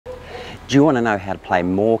Do you want to know how to play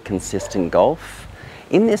more consistent golf?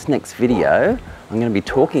 In this next video, I'm going to be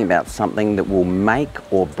talking about something that will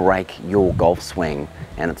make or break your golf swing.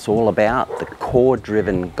 And it's all about the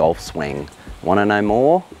core-driven golf swing. Want to know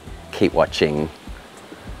more? Keep watching.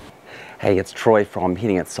 Hey, it's Troy from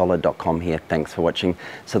hittingitsolid.com here. Thanks for watching.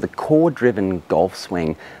 So the core-driven golf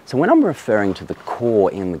swing. So when I'm referring to the core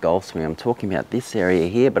in the golf swing, I'm talking about this area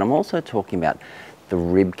here, but I'm also talking about the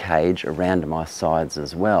rib cage around my sides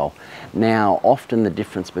as well. Now, often the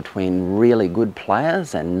difference between really good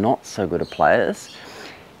players and not so good players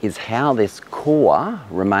is how this core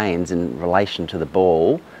remains in relation to the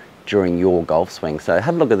ball during your golf swing. So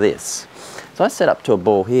have a look at this. So I set up to a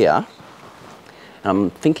ball here.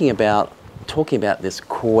 I'm talking about this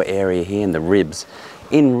core area here in the ribs.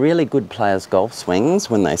 In really good players' golf swings,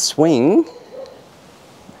 when they swing,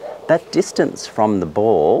 that distance from the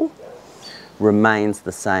ball remains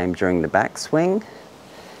the same during the backswing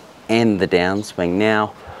and the downswing.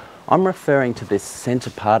 Now, I'm referring to this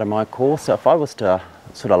center part of my core. So if I was to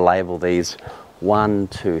sort of label these 1,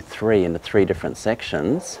 2, 3 into 3 different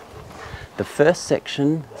sections, the first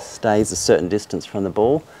section stays a certain distance from the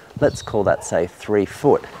ball. Let's call that, say, 3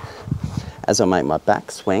 foot. As I make my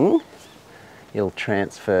backswing, it'll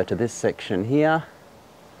transfer to this section here,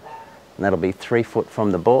 and that'll be 3 foot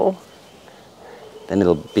from the ball. Then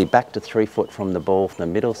it'll be back to 3 foot from the ball from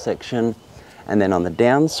the middle section. And then on the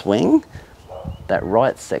downswing, that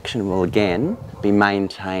right section will again be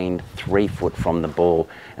maintained 3 foot from the ball.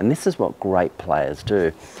 And this is what great players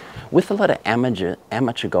do. With a lot of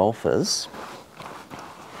amateur golfers,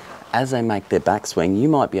 as they make their backswing, you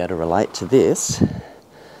might be able to relate to this.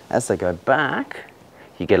 As they go back,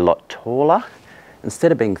 you get a lot taller.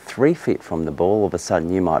 Instead of being 3 feet from the ball, all of a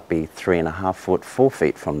sudden you might be 3.5 foot, 4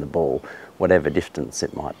 feet from the ball, whatever distance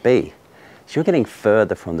it might be. So you're getting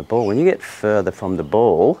further from the ball. When you get further from the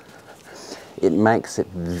ball, it makes it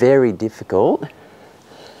very difficult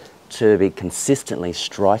to be consistently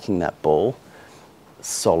striking that ball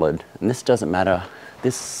solid. And this doesn't matter.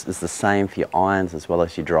 This is the same for your irons as well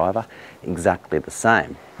as your driver, exactly the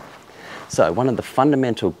same. So one of the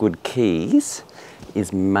fundamental good keys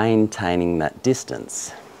is maintaining that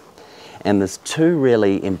distance. And there's 2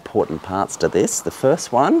 really important parts to this. The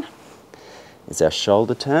first one is our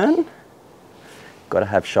shoulder turn. Got to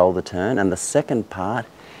have shoulder turn. And the second part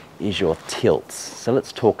is your tilts. So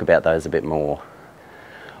let's talk about those a bit more.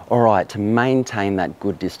 All right, to maintain that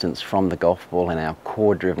good distance from the golf ball in our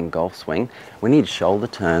core-driven golf swing, we need shoulder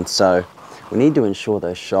turn. So we need to ensure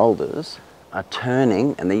those shoulders are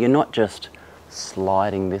turning and that you're not just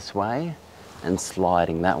sliding this way and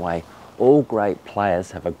sliding that way. All great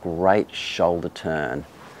players have a great shoulder turn.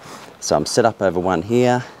 So I'm set up over one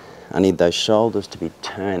here. I need those shoulders to be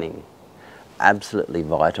turning. Absolutely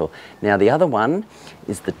vital. Now the other one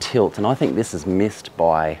is the tilt, and I think this is missed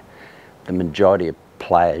by the majority of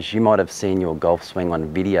players. You might have seen your golf swing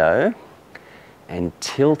on video, and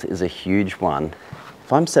tilt is a huge one.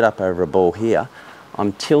 If I'm set up over a ball here,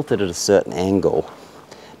 I'm tilted at a certain angle.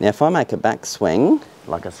 Now if I make a backswing,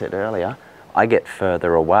 like I said earlier, I get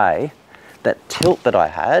further away. That tilt that I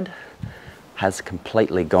had has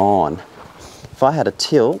completely gone. If I had a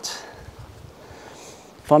tilt,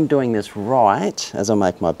 if I'm doing this right as I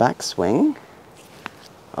make my backswing,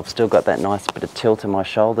 I've still got that nice bit of tilt in my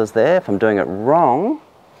shoulders there. If I'm doing it wrong,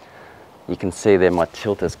 you can see there my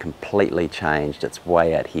tilt has completely changed. It's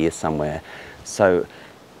way out here somewhere. So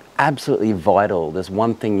absolutely vital. There's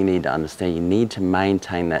one thing you need to understand. You need to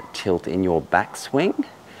maintain that tilt in your backswing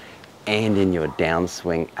and in your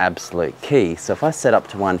downswing. Absolute key. So if I set up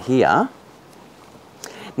to one here,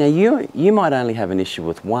 now you might only have an issue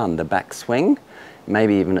with one, the backswing.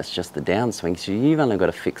 Maybe even it's just the downswing. So you've only got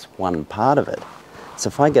to fix one part of it. So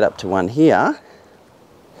if I get up to one here,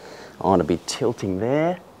 I want to be tilting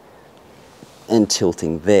there and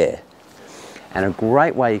tilting there. And a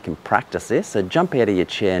great way you can practice this, so jump out of your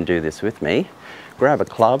chair and do this with me. Grab a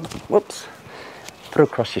club, whoops, put it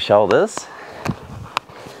across your shoulders.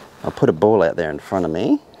 I'll put a ball out there in front of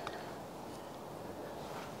me.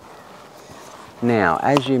 Now,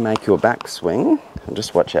 as you make your backswing, and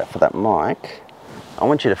just watch out for that mic, I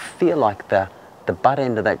want you to feel like the butt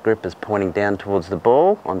end of that grip is pointing down towards the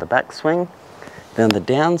ball on the backswing. Then the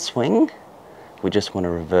downswing, we just want to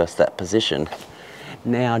reverse that position.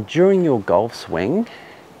 Now, during your golf swing,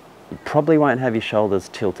 you probably won't have your shoulders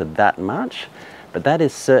tilted that much, but that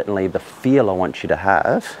is certainly the feel I want you to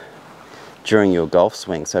have during your golf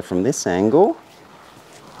swing. So from this angle,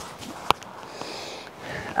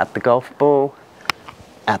 at the golf ball,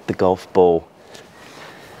 at the golf ball.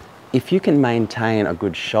 If you can maintain a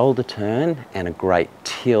good shoulder turn and a great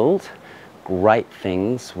tilt, great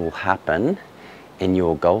things will happen in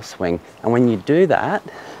your golf swing. And when you do that,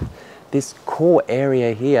 this core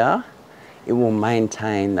area here, it will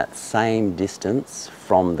maintain that same distance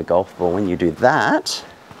from the golf ball. When you do that,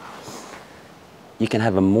 you can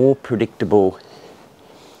have a more predictable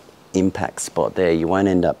impact spot there. You won't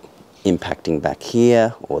end up impacting back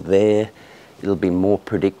here or there. It'll be more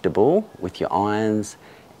predictable with your irons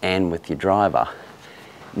and with your driver.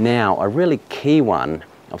 Now, a really key one,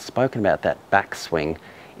 I've spoken about that backswing.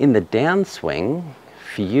 In the downswing,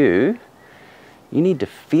 for you, you need to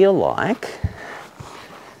feel like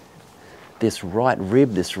this right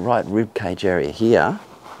rib cage area here,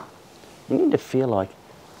 you need to feel like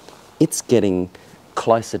it's getting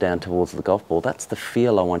closer down towards the golf ball. That's the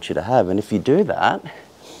feel I want you to have. And if you do that,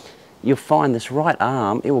 you'll find this right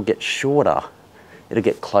arm, it will get shorter. It'll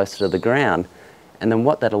get closer to the ground. And then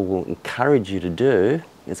what that will encourage you to do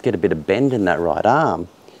is get a bit of bend in that right arm.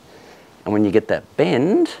 And when you get that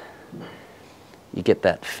bend, you get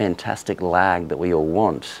that fantastic lag that we all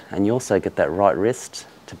want. And you also get that right wrist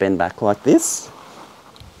to bend back like this.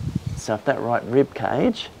 So if that right rib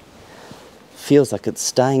cage feels like it's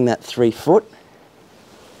staying that 3 foot,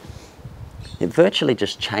 it virtually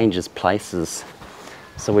just changes places.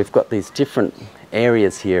 So we've got these different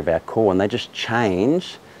areas here of our core, and they just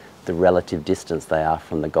change the relative distance they are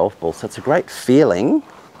from the golf ball. So it's a great feeling.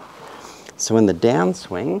 So in the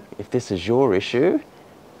downswing, if this is your issue,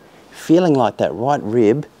 feeling like that right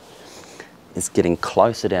rib is getting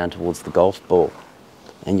closer down towards the golf ball,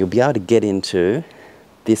 and you'll be able to get into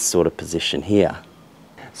this sort of position here.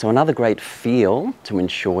 So another great feel to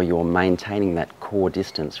ensure you're maintaining that core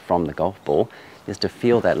distance from the golf ball is to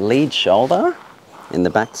feel that lead shoulder in the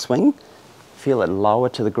backswing, feel it lower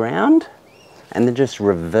to the ground, and then just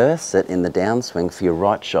reverse it in the downswing for your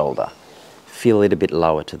right shoulder. Feel it a bit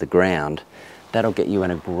lower to the ground. That'll get you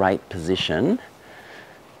in a great position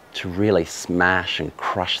to really smash and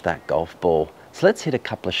crush that golf ball. So let's hit a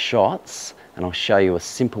couple of shots and I'll show you a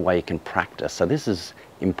simple way you can practice. So this is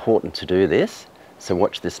important to do this, so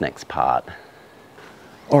watch this next part.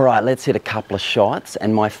 All right, let's hit a couple of shots,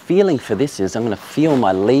 and my feeling for this is I'm going to feel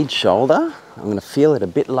my lead shoulder, I'm going to feel it a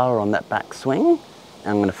bit lower on that backswing, and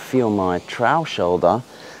I'm going to feel my trail shoulder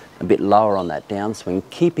a bit lower on that downswing,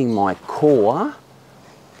 keeping my core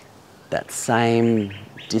that same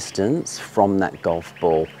distance from that golf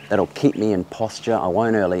ball. That'll keep me in posture, I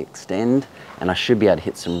won't early extend, and I should be able to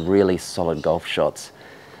hit some really solid golf shots.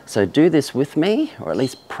 So do this with me, or at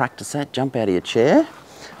least practice that. Jump out of your chair.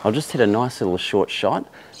 I'll just hit a nice little short shot,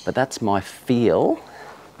 but that's my feel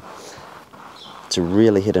to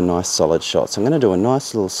really hit a nice solid shot. So I'm going to do a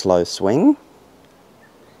nice little slow swing.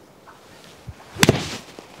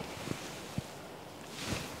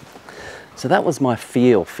 So that was my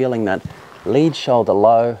feel, feeling that lead shoulder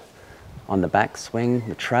low on the backswing,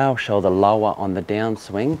 the trail shoulder lower on the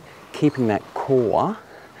downswing, keeping that core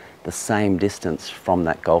the same distance from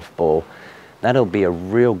that golf ball. That'll be a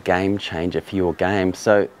real game changer for your game.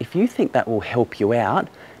 So if you think that will help you out,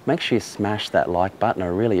 make sure you smash that like button. I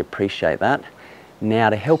really appreciate that.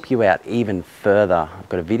 Now, to help you out even further, I've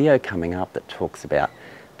got a video coming up that talks about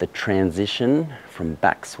the transition from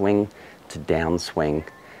backswing to downswing.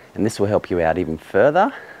 And this will help you out even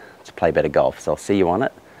further to play better golf. So I'll see you on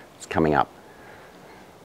it. It's coming up.